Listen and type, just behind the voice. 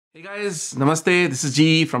Hey guys, Namaste. This is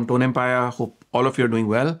G from Tone Empire. Hope all of you are doing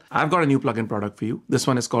well. I've got a new plugin product for you. This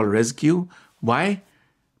one is called ResQ. Why?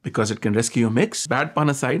 Because it can rescue your mix. Bad pun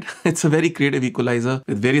aside, it's a very creative equalizer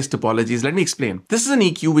with various topologies. Let me explain. This is an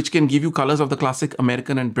EQ which can give you colors of the classic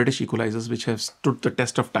American and British equalizers which have stood the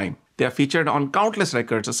test of time. They are featured on countless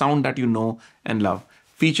records, a sound that you know and love.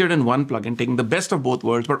 Featured in one plugin, taking the best of both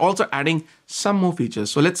worlds, but also adding some more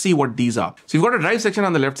features. So let's see what these are. So you've got a drive section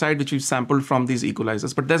on the left side, which we've sampled from these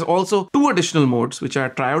equalizers, but there's also two additional modes, which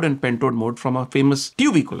are triode and pentode mode from a famous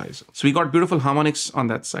tube equalizer. So we got beautiful harmonics on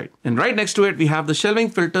that side. And right next to it, we have the shelving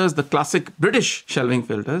filters, the classic British shelving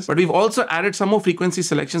filters, but we've also added some more frequency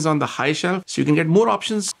selections on the high shelf, so you can get more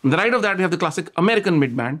options. On the right of that, we have the classic American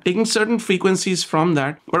midband, taking certain frequencies from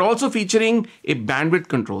that, but also featuring a bandwidth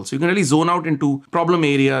control. So you can really zone out into problem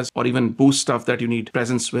areas or even boost stuff that you need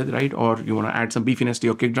presence with, right? Or you want to add some beefiness to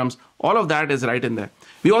your kick drums. All of that is right in there.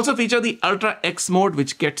 We also feature the Ultra X mode,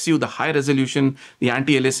 which gets you the high resolution, the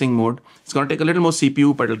anti-aliasing mode. It's going to take a little more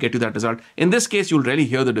CPU, but it'll get you that result. In this case, you'll really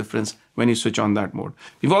hear the difference when you switch on that mode.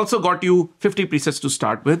 We've also got you 50 presets to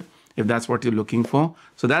start with, if that's what you're looking for.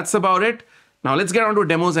 So that's about it. Now let's get on to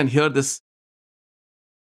demos and hear this.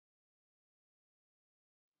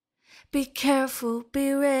 Be careful,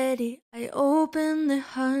 be ready, I open the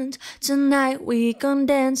hunt. Tonight we gone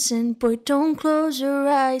dancing, boy don't close your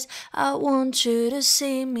eyes. I want you to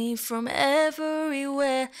see me from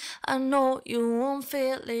everywhere. I know you won't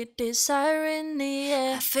feel it, desire in the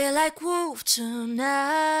air. I feel like wolf tonight,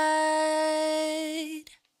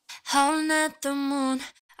 howling at the moon.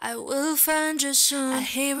 I will find you soon. I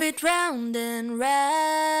hear it round and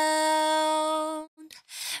round.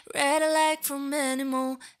 Red like from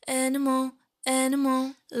animal.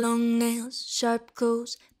 Long nails, sharp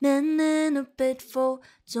clothes, men in a pitfall.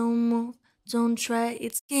 Don't move, don't try,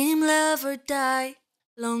 it's game, love or die.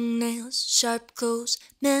 Long nails, sharp clothes,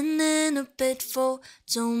 men in a pitfall.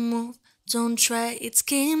 Don't move, don't try, it's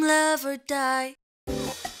game, love or die.